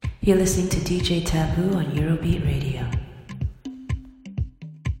You're listening to DJ Taboo on Eurobeat Radio.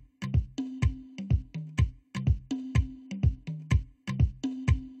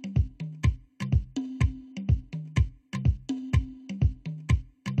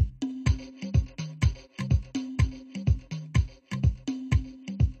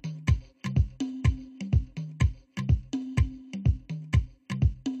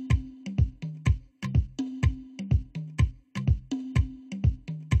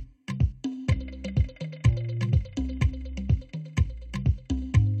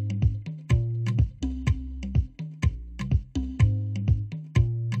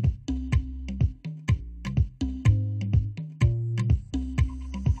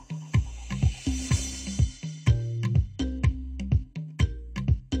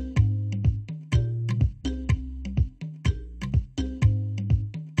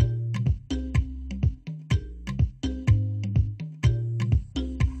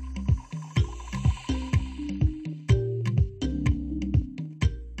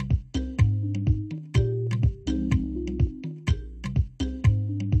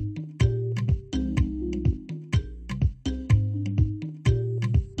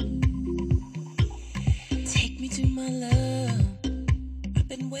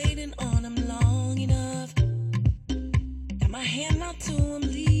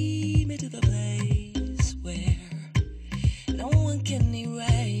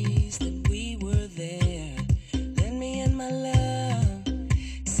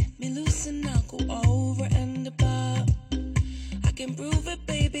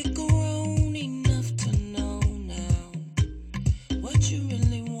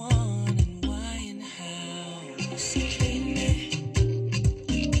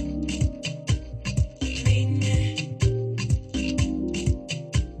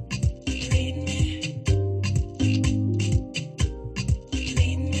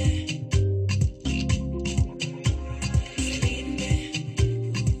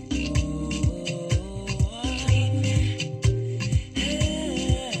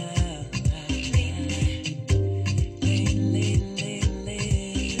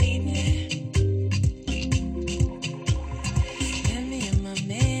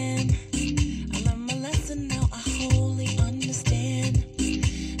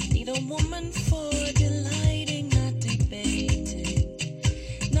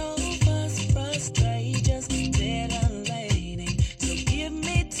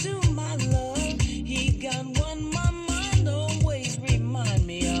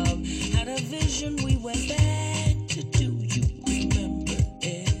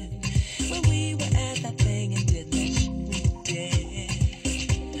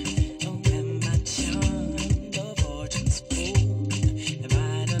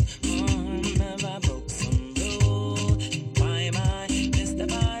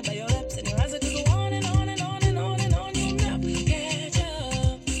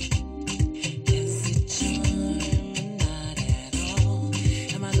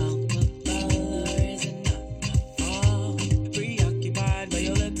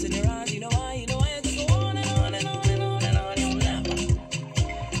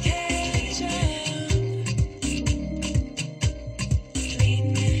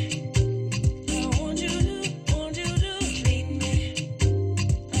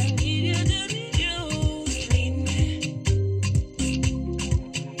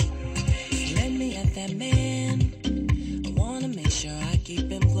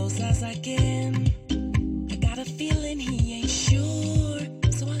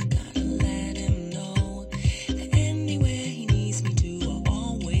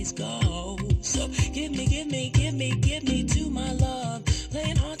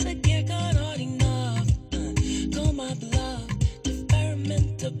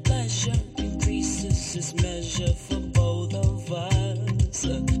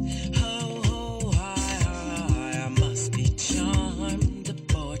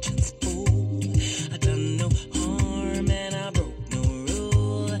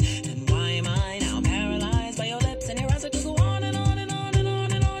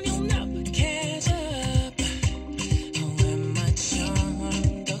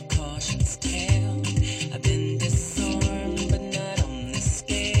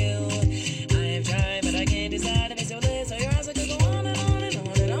 Decide if it's your list or your eyes, I could go on and on and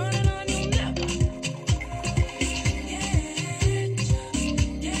on and on.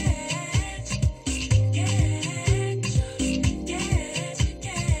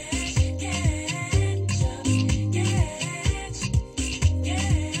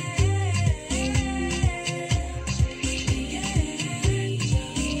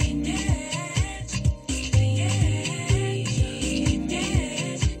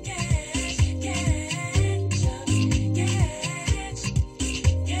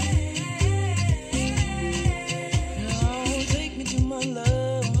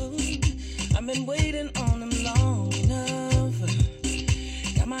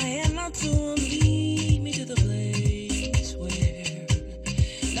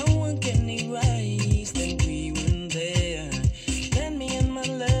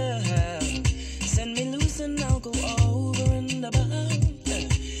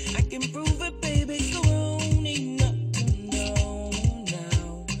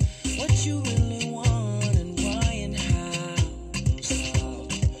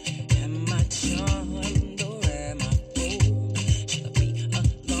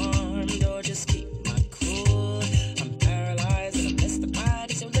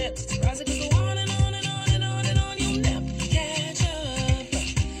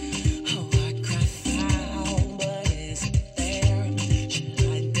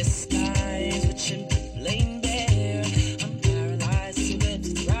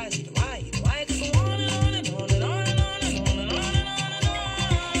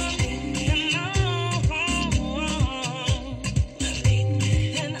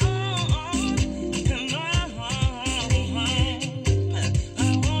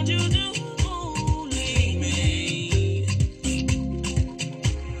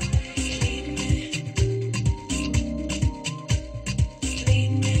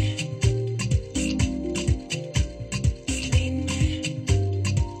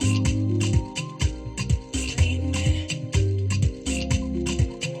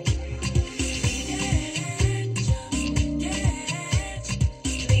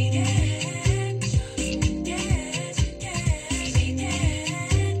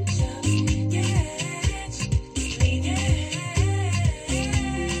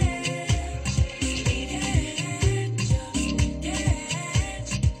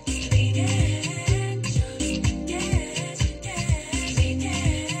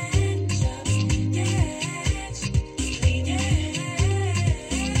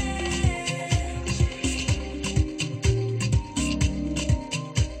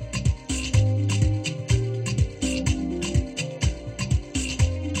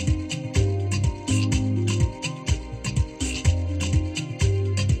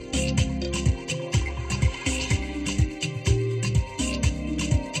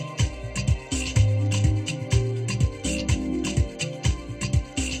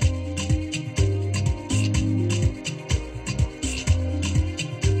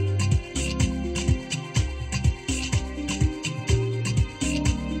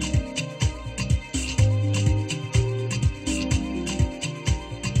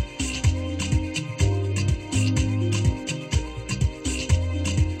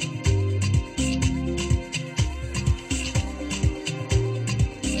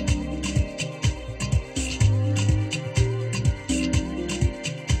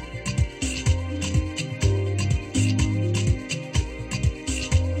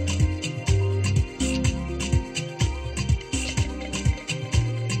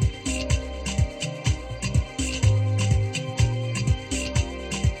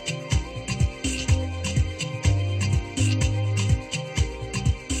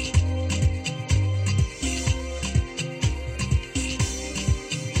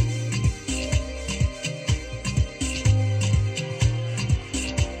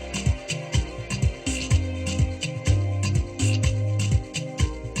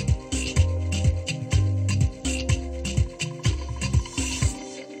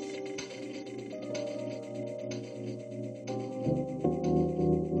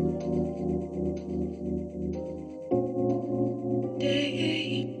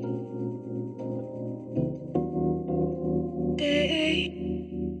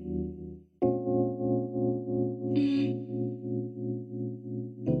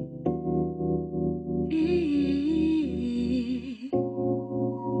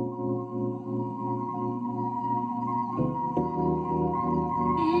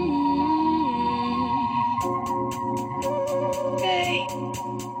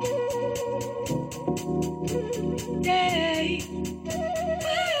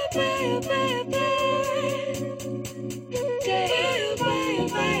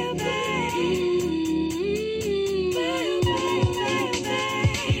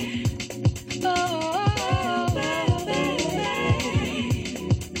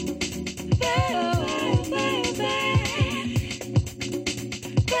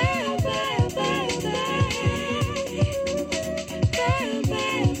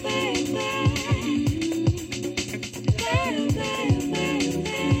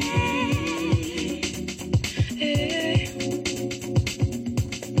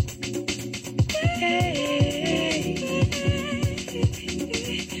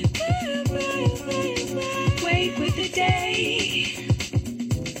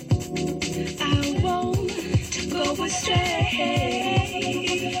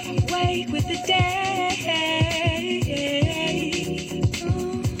 Wait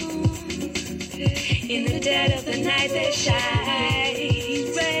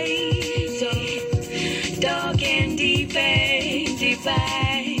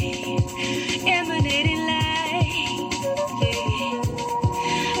light, emanating light,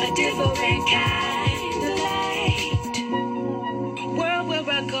 yeah. A different kind of light. World where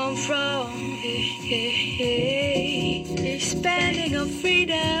I come from, expanding of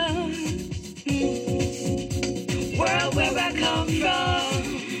freedom. World where I come from,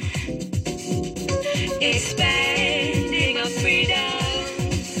 expanding of freedom.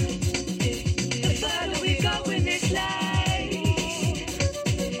 The further we go in this life.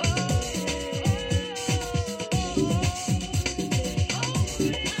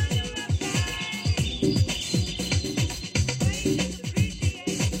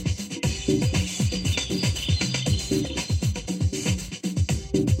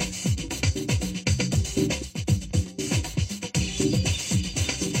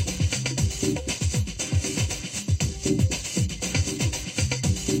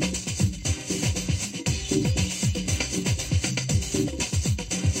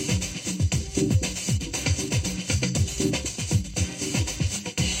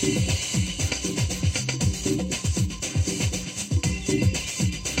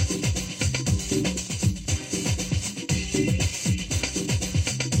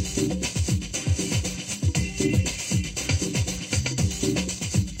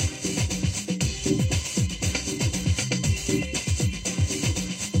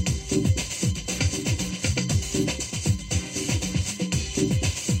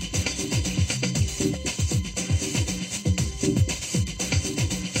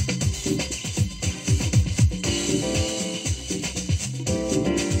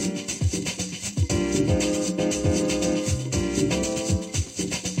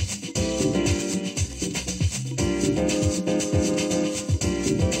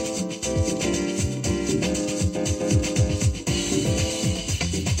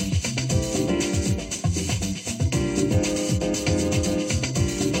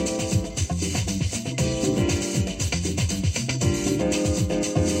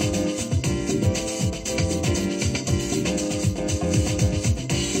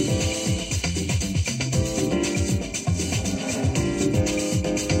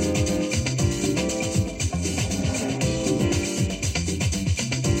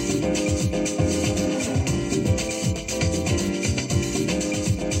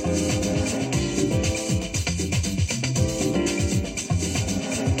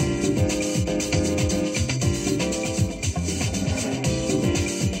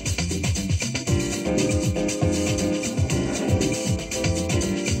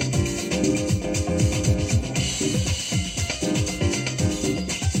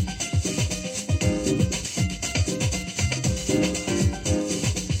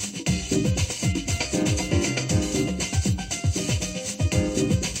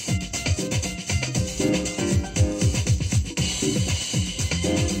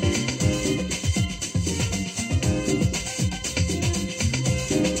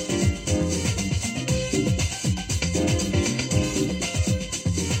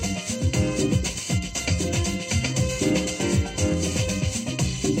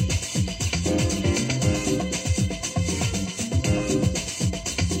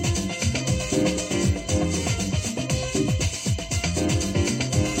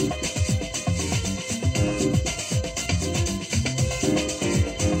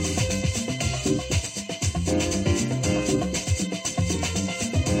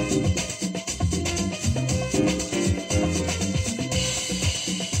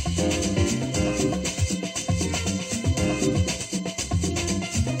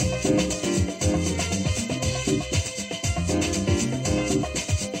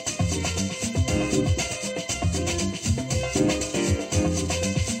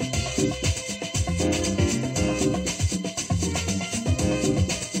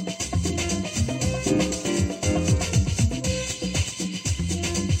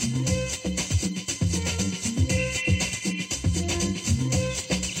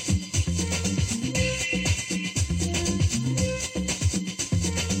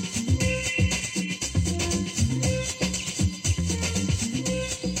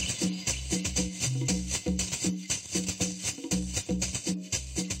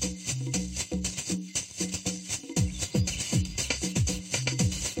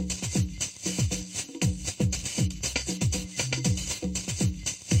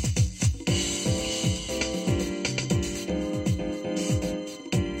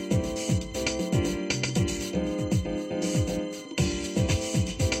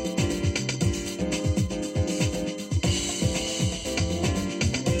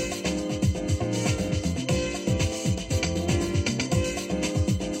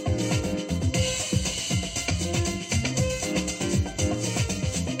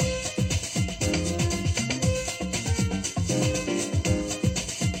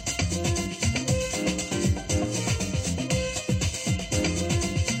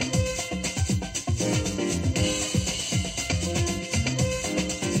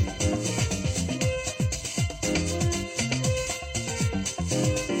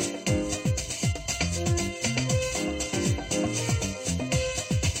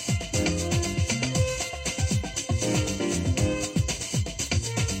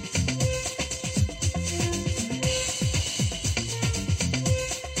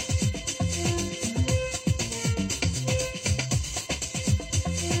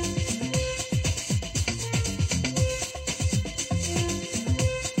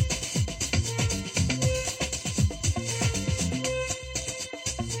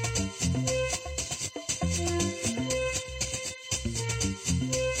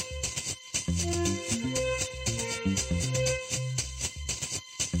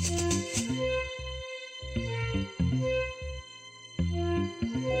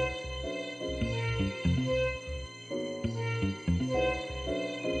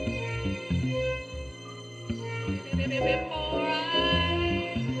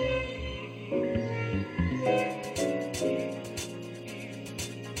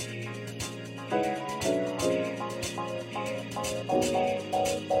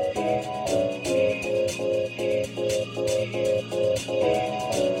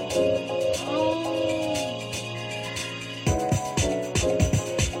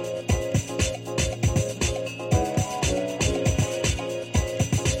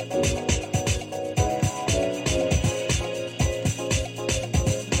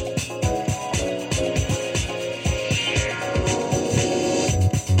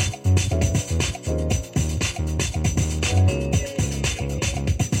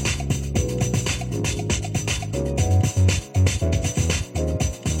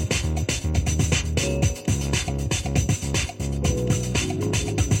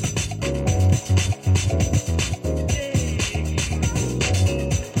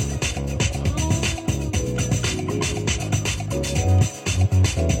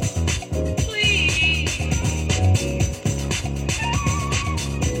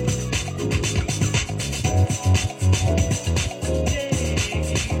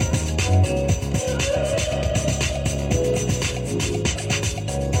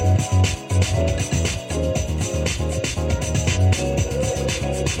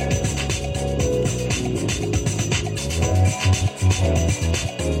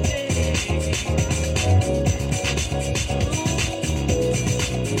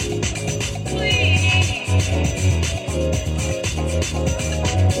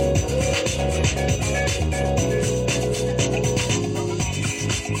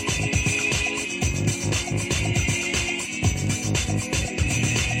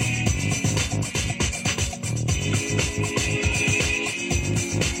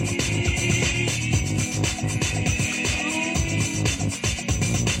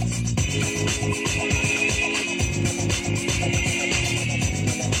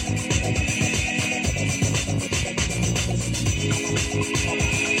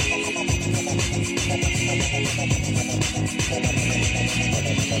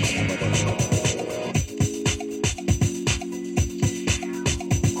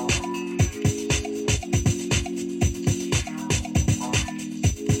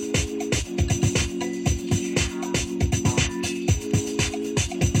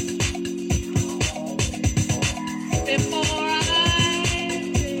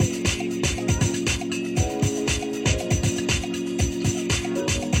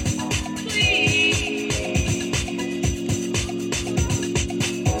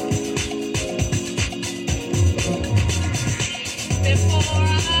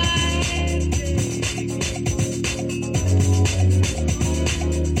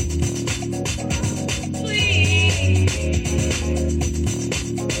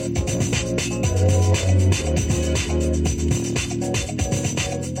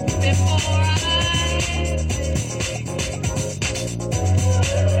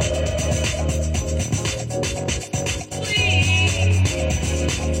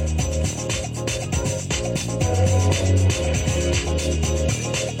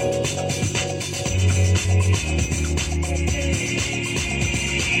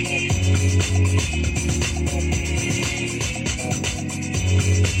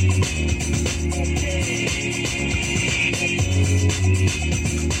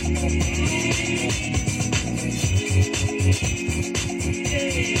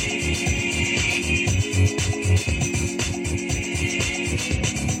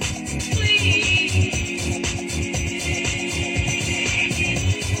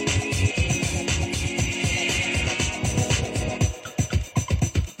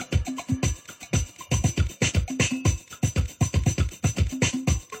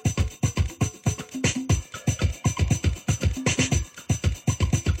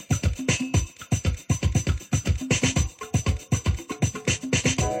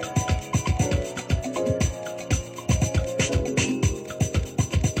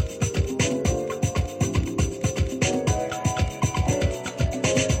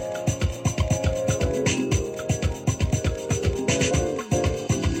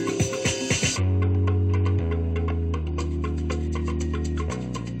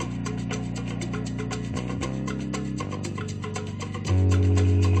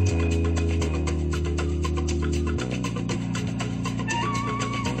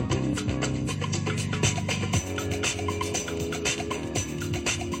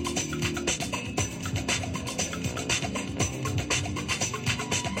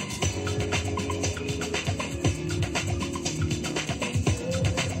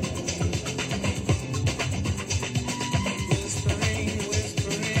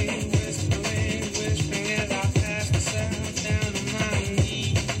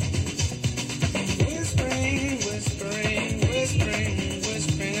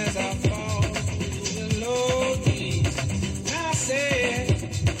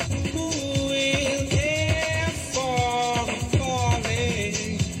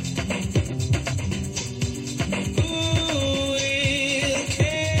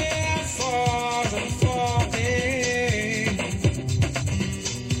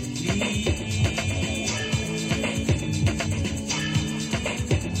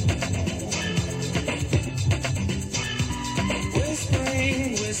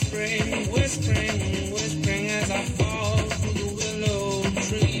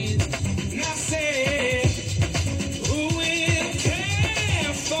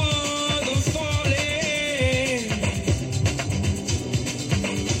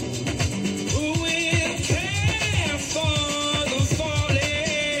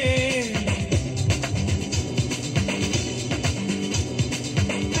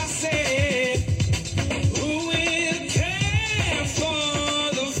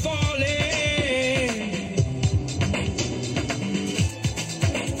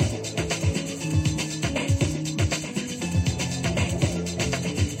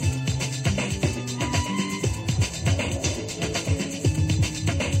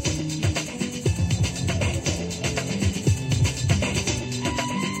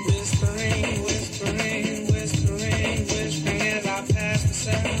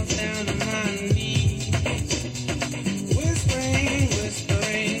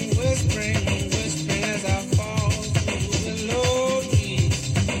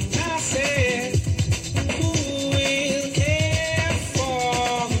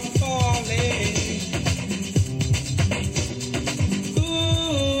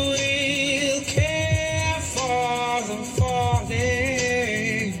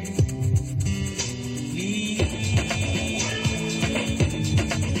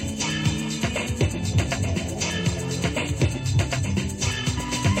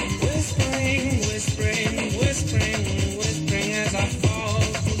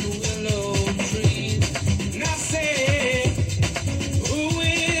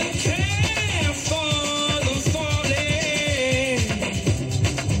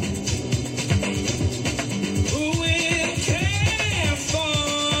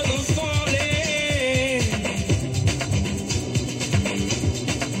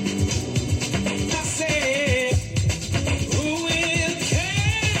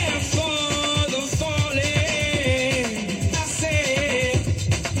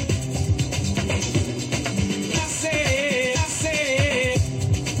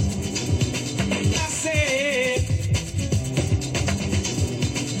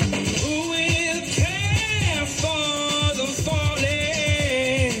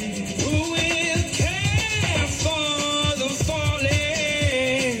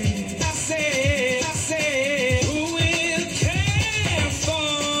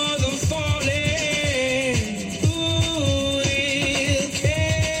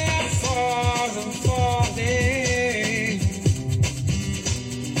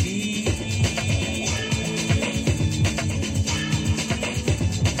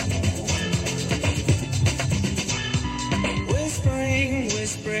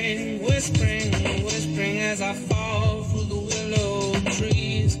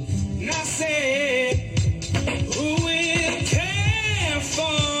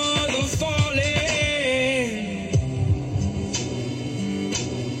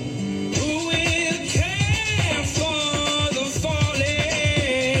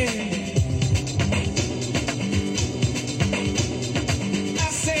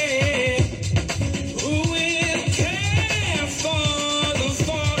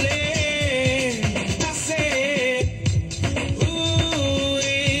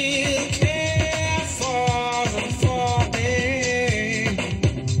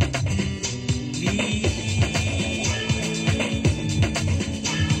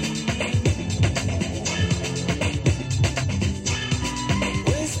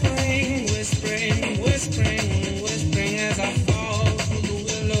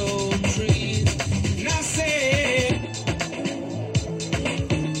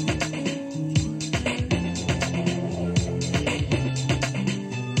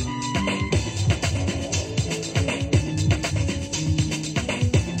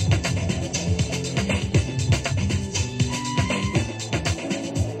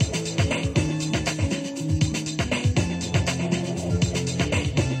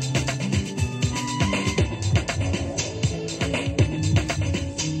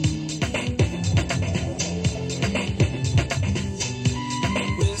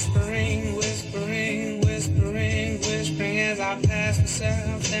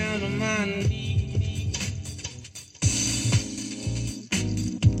 down on my knees.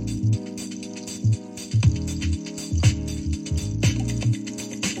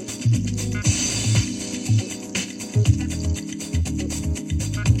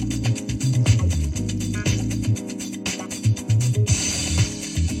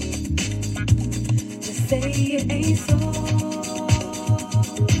 Just say it ain't so,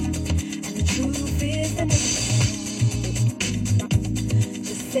 and the truth is the next.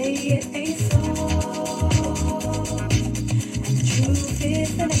 Say it ain't so, and the truth is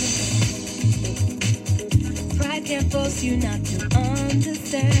the next. Pride can't force you not to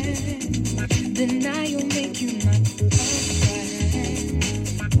understand. Denial make you not understand.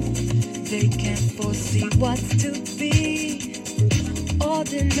 They can't foresee what's to be, or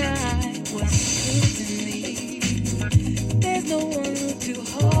deny what's true to me. There's no one to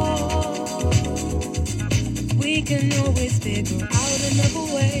hold. We can always figure out another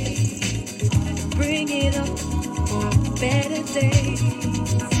way. Bring it up for better days.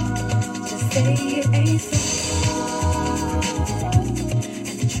 Just say it ain't so,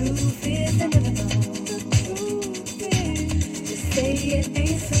 and the truth is I never know. Just say it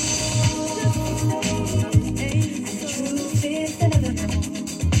ain't so, and the truth is I never know.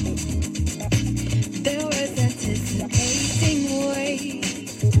 There was anticipating wait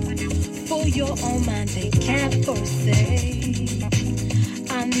for your own mind, they can't forsake.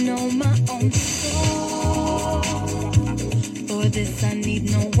 I know my own soul. For this I need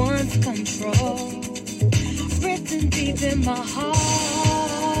no one's control. Written deep in my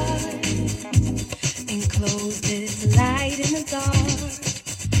heart, enclosed this light in the dark.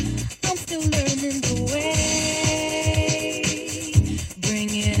 I'm still learning the way. Bring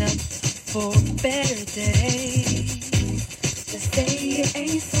it up for a better day. Just say it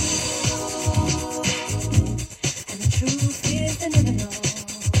ain't so, and the truth is I never know.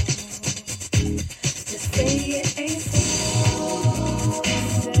 Just say it ain't so,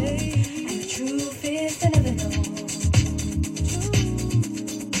 and the truth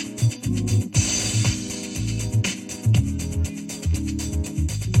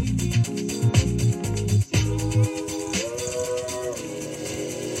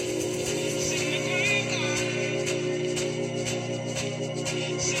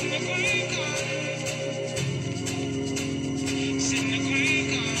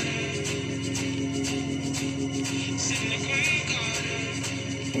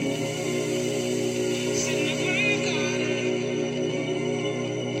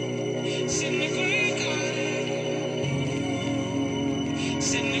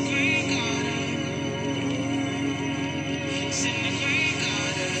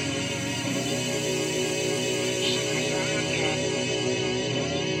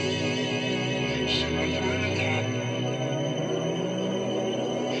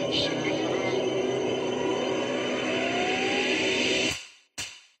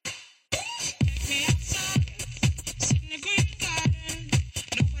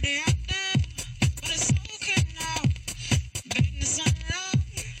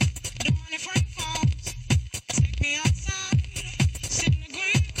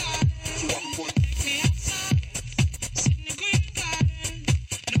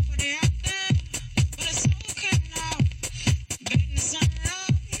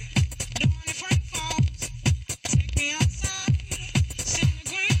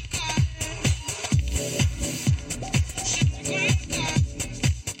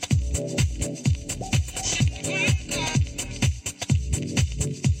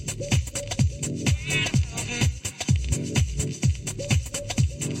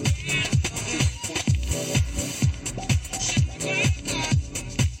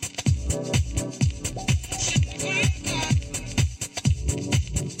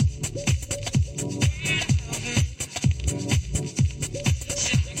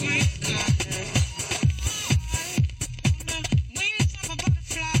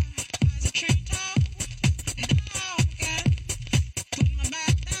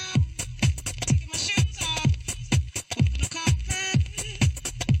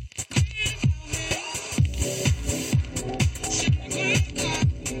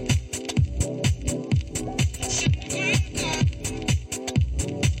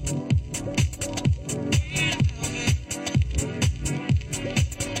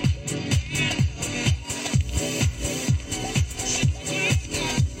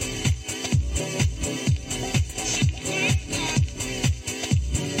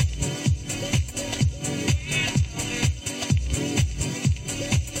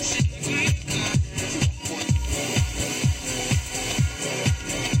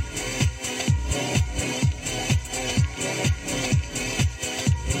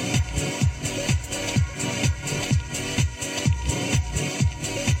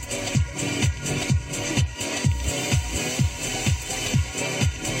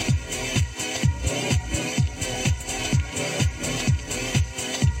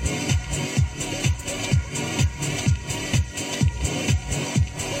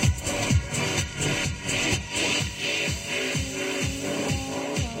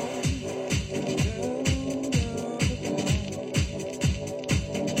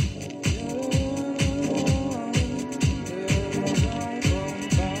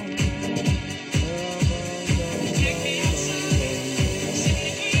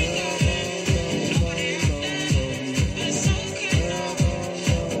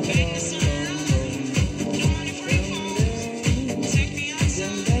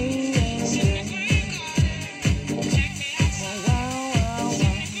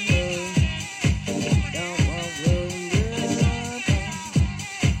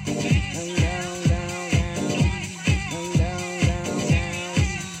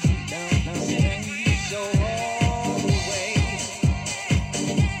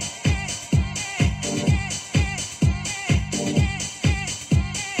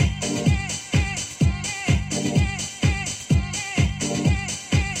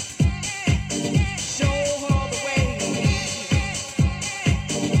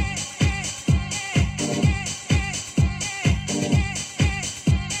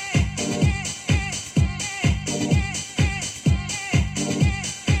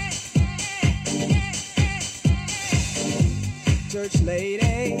Church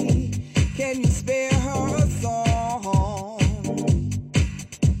lady, can you spare her a song?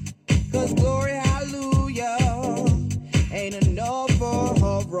 'Cause glory, hallelujah, ain't enough for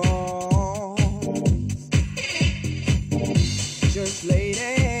her wrongs. Church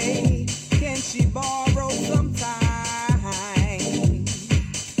lady, can she borrow some time?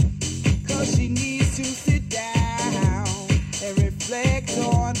 'Cause she needs to sit down and reflect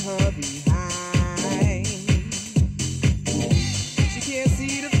on her behind. She can't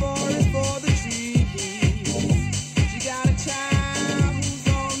see the forest for the trees. She got a child who's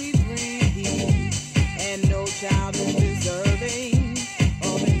only 3, and no child is deserving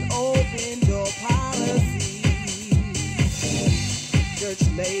of an open door policy. Church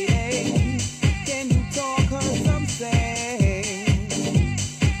lady, can you talk her some sense?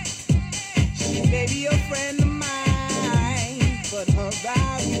 She may be a friend of mine, but her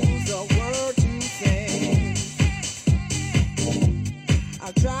values are worth 2 cents.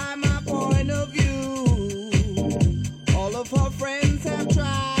 I'll try my point of view. All of her friends have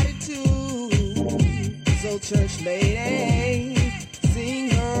tried it too. So church lady, sing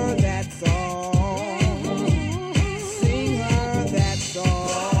her that song. Sing her that song.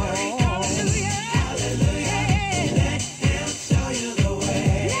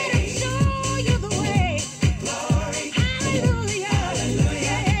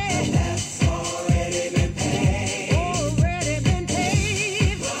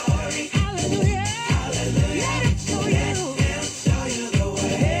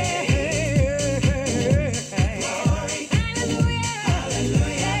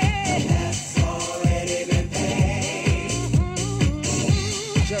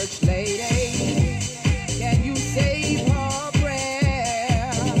 Church lady, can you save her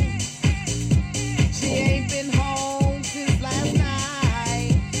prayer? She ain't been home since last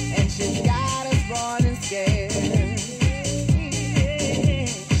night, and she's got us running scared.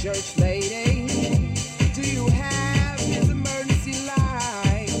 Church lady, do you have his emergency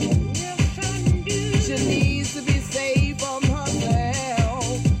light? She needs to be saved from herself.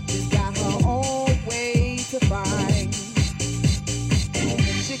 She's got her own way to find.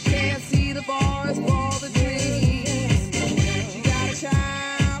 She can't see the forest for the trees. She got a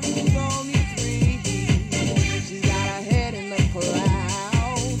child who's only 3. She's got her head in the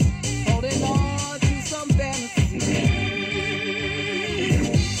clouds, holding on to some fantasy.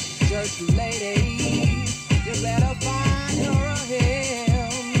 Church lady, you better find her a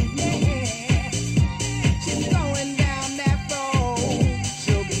hymn. She's going down that road.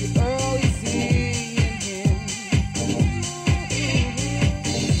 She'll be early seeing him.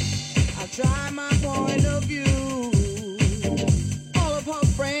 Try my point of view. All of her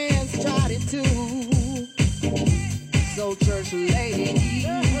friends tried it too. So church lady,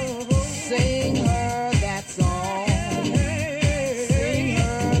 sing her that song. Sing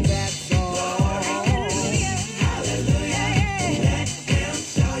her that song. Hallelujah. Let him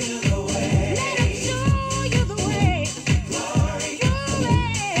show you the way. Let him show you the way. Glory.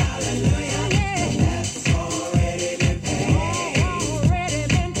 Hallelujah. That's already been paid. Already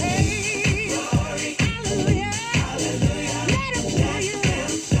been paid. Hallelujah. Let him show you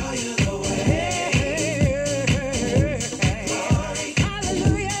the way. Glory.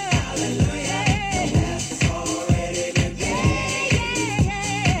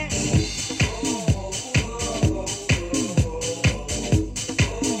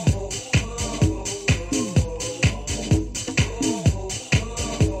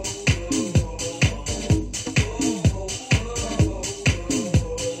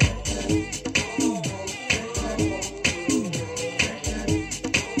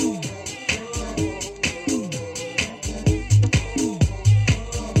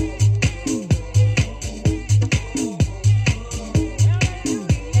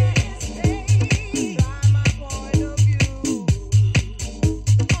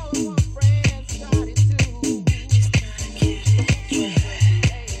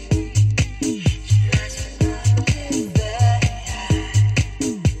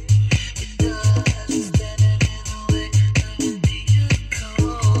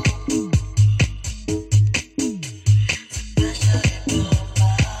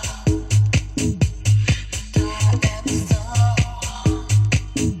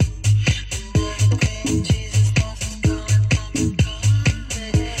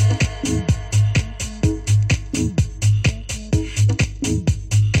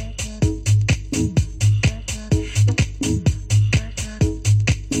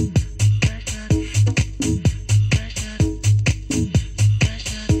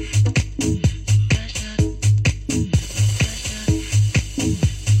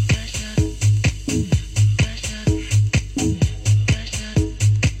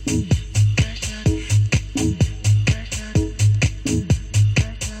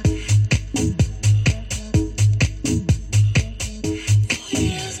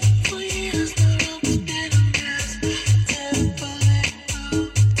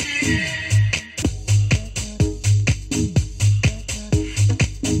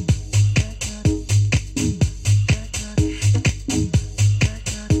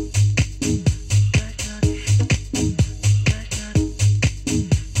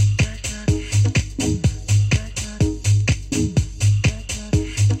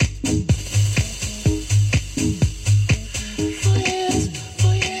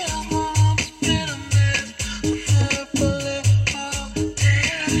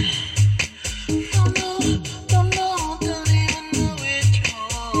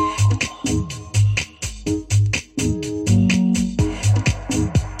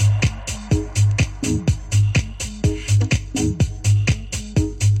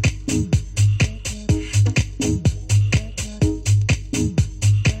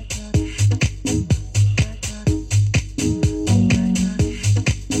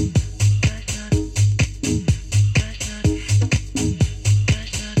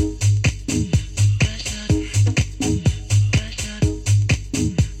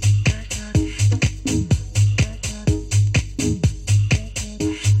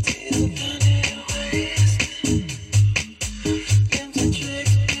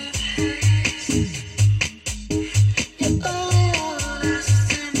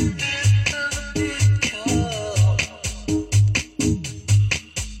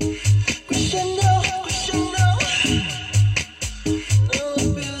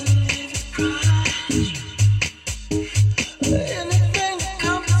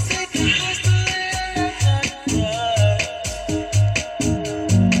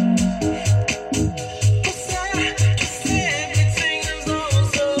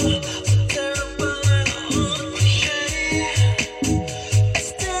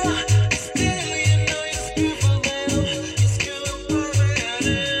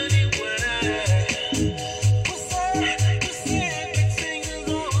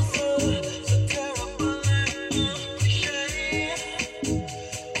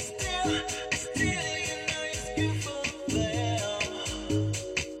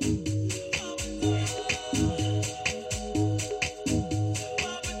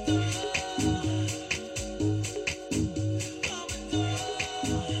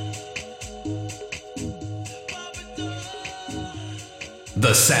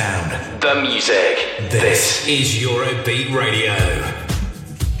 The sound, the music. This is Eurobeat Radio.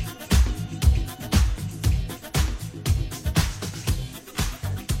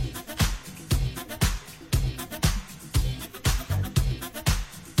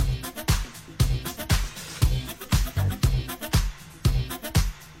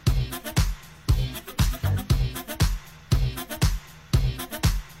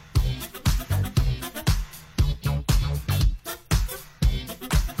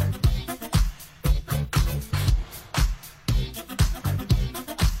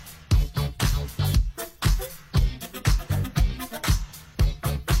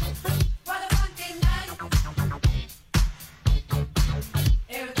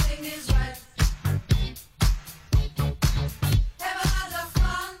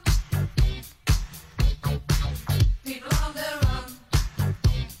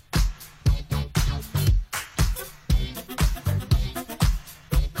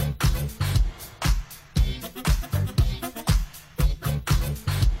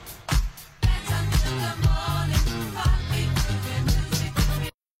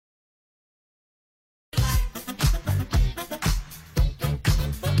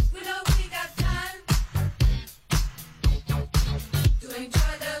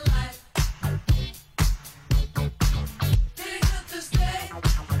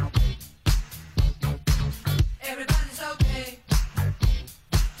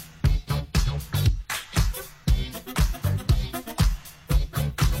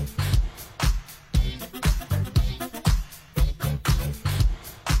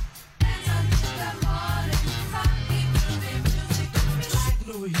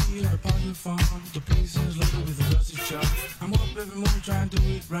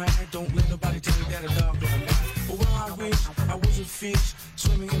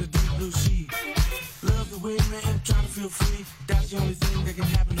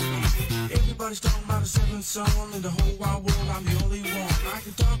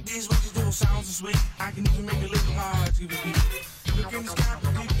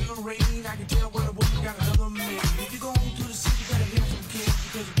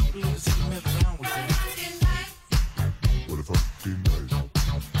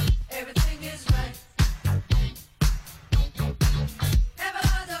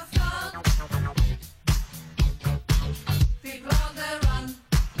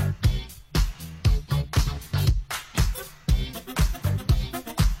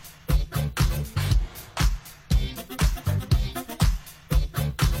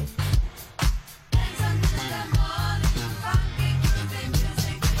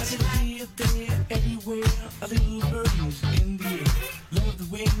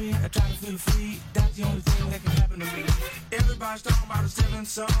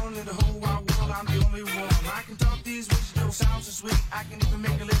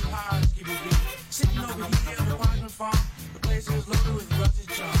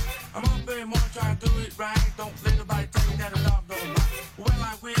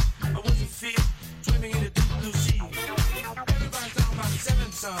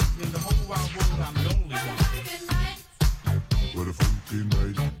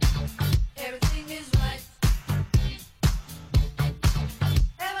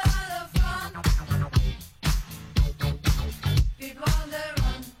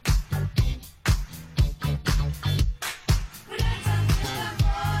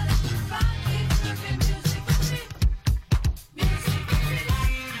 Music.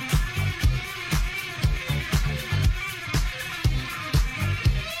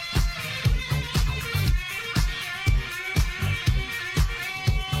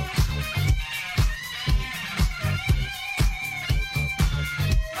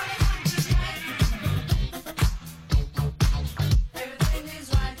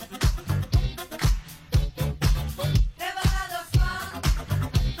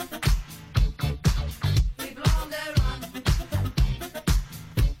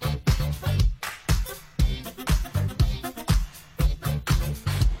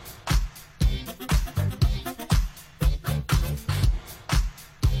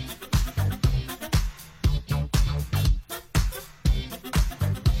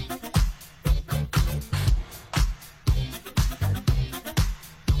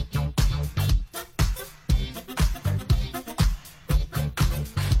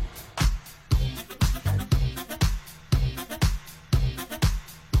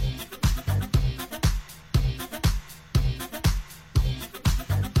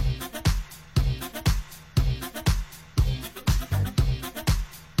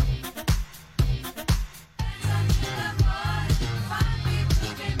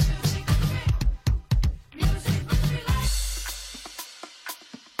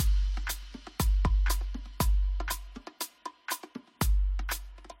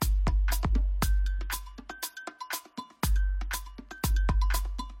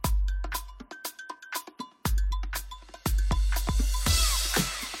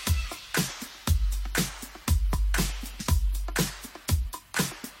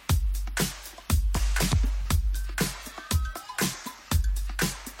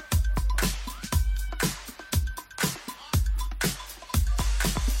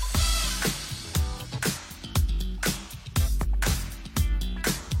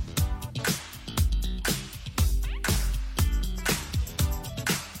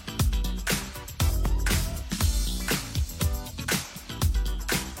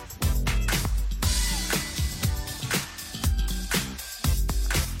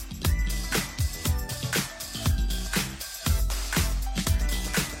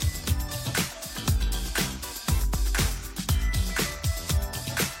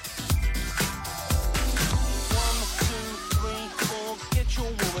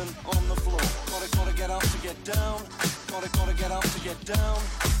 get down.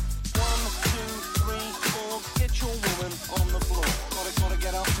 1, 2, 3, 4, get your woman on the floor. Gotta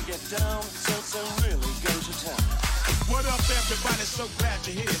get up to get down. So really go to town. What up, everybody? So glad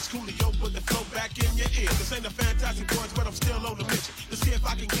you're here. It's Coolio with the flow back in your ear. This ain't a Fantastic Boys, but I'm still on the mission to see if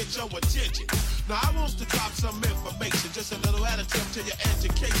I can get your attention. Now, I want to drop some information, just a little additive to your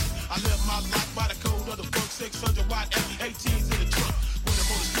education. I live my life by the code of the book, 600 watt F18s in the trunk. When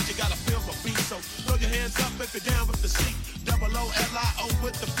I'm on the street, you gotta feel my beat, so throw your hands up if you're down with the seat. Double O-L-I-O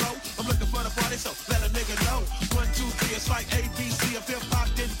with the flow. I'm looking for the party, so let a nigga know. 1, 2, 3, it's like ABC. If hip-hop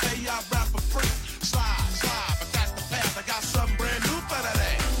didn't pay, I rap for free. Slide, slide, but that's the path. I got something brand new for that.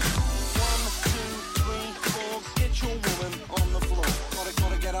 1, 2, 3, 4, get your woman on the floor.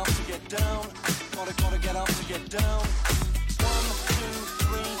 Gotta get up to get down. Gotta get up to get down. 1, 2,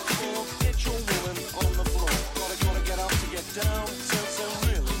 3, 4, get your woman on the floor. Gotta get up to get down. So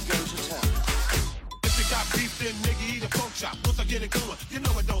really go to town. If you got beef, then nigga eat a pork chop. Once I get it going, you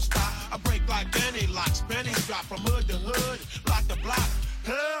know it don't stop. I break like Danny locks. Pennies drop from hood to hood, block to block.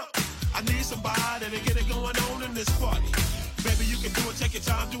 Help! I need somebody to get it going on in this party. Baby, you can do it, take your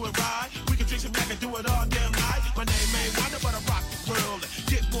time, do it right. We can drink some back and do it all damn night. My name ain't Wonder, but I rock the world.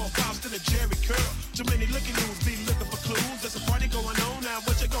 Get more pounds than a Jerry curl. Too many looking news, be looking for clues. There's a party going on now,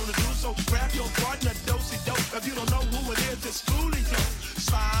 what you gonna do? So grab your partner, dosey-dope. If you don't know who it is, it's Coolio.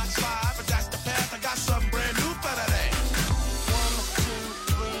 Slide, slide, but that's the path. I got something brand new for that. 1,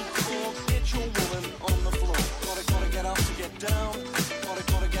 2, 3, 4, get your woman on the floor. Gotta get up to get down.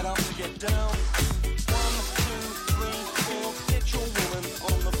 Gotta get up to get down. 1, 2, 3, 4, get your woman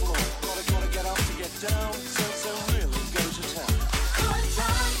on the floor. Gotta get up to get down. So really go to town. Good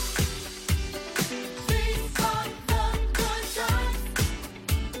times. These are the good times.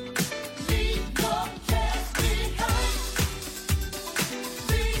 Leave your cares behind.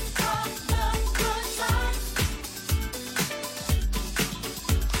 These are the good times.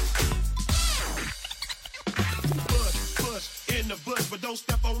 Push in the bush, but don't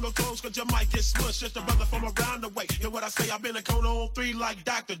step on no toes, cause you might get smushed. Just a brother from around the way. Hear what I say, I've been a cone on 3 like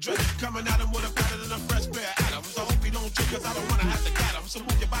Dr. Dre. Coming at him with a better than a fresh pair of atoms. I hope you don't trip, cause I don't wanna have to get him. So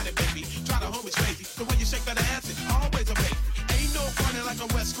move your body, baby. Try the homies crazy. The way you shake that ass, it always amazing. Ain't no party like a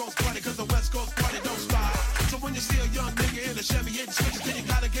West Coast party, cause the West Coast party don't stop. So when you see a young nigga in a Chevy hitting switches, then you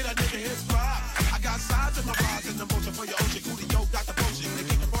gotta get a nigga his vibe. I got sides in my bars and the motion for your ocean. Coolio got the potion to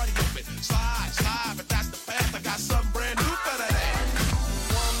keep the party open. Slide, slide, but that's the path. I got something brand new for that.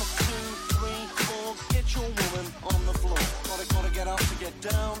 1, 2, 3, 4, get your woman on the floor. Gotta get up to get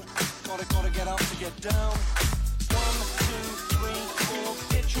down. Gotta get up to get down. 1, 2, 3, 4.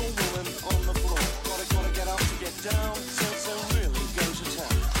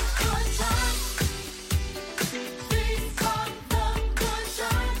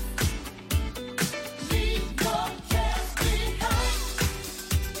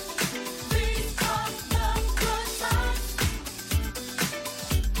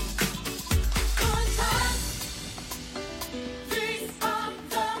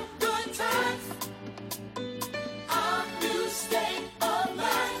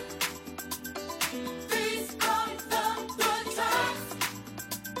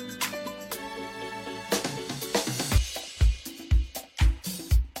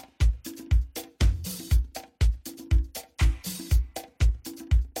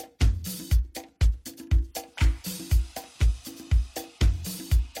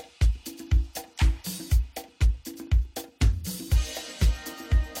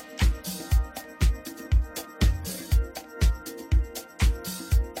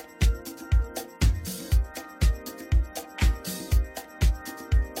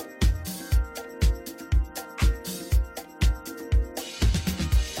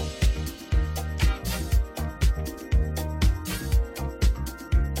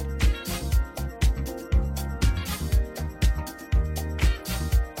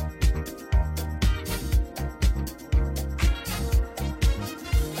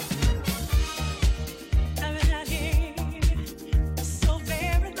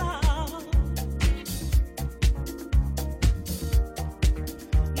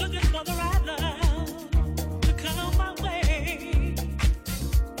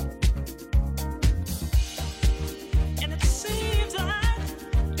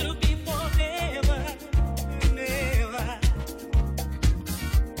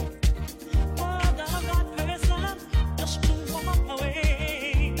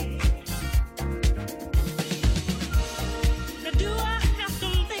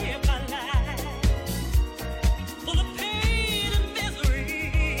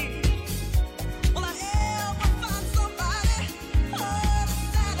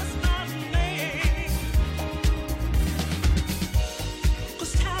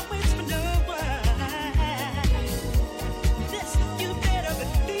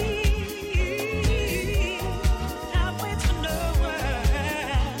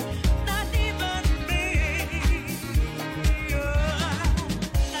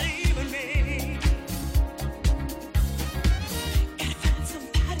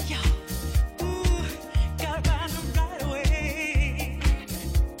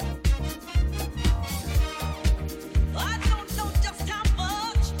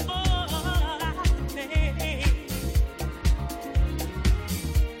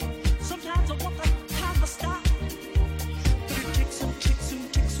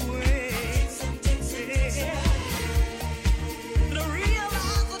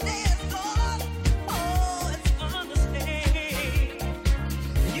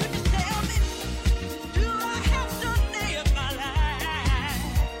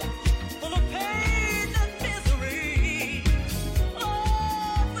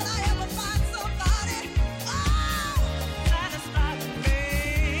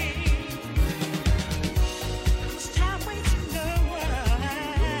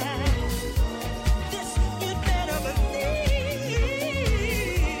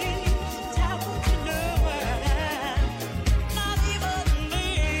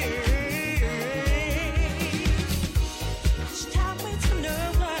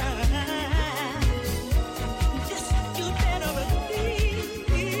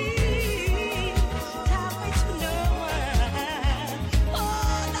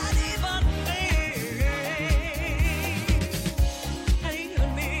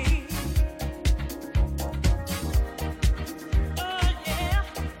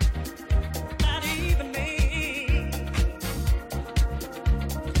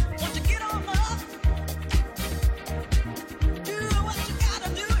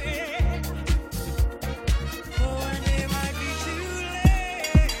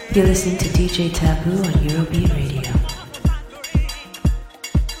 You're listening to DJ Taboo on Eurobeat Radio.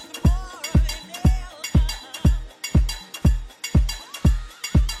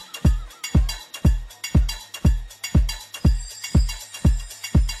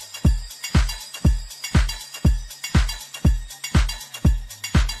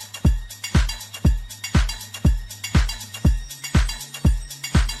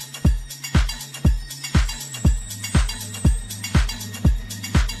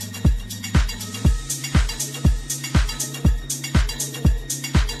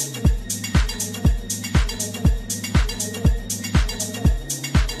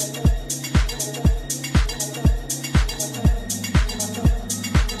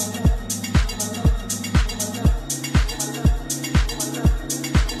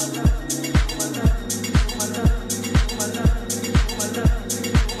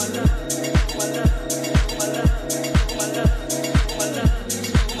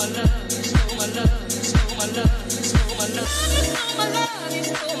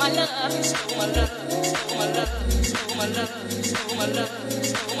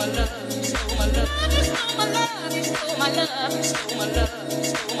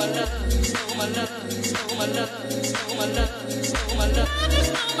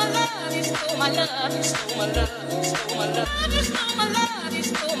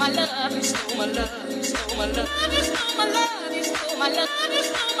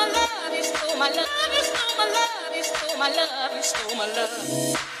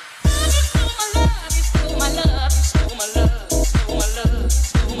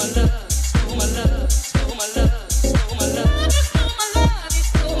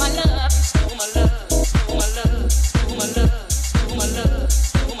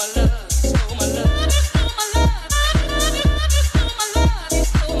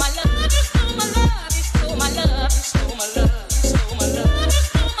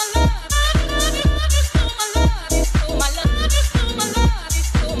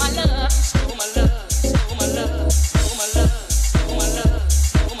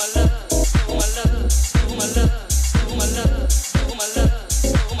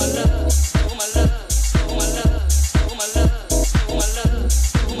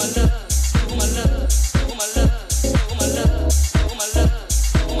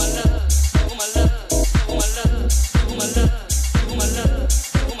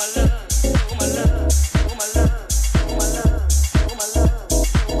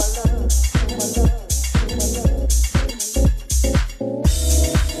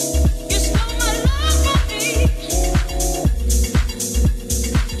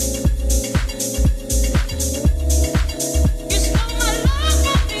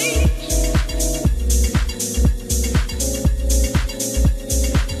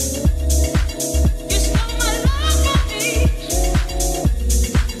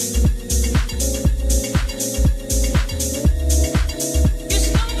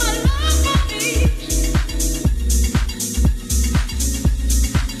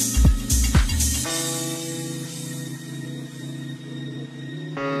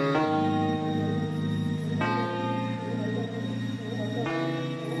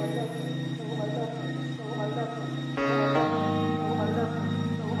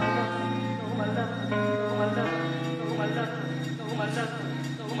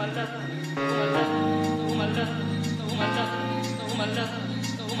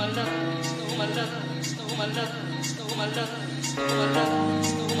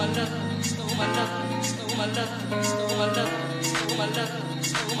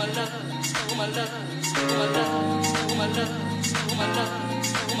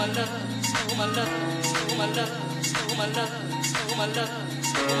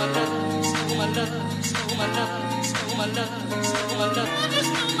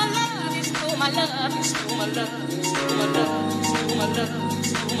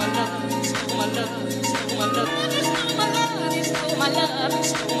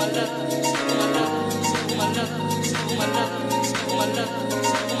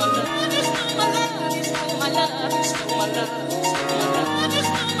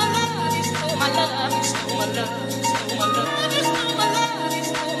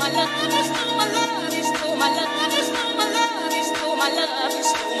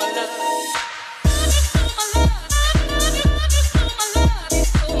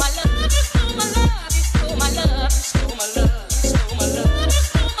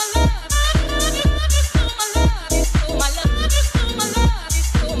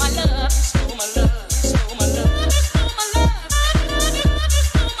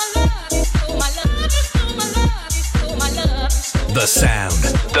 The sound,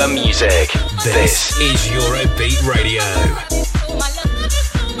 the music. This is Eurobeat Radio.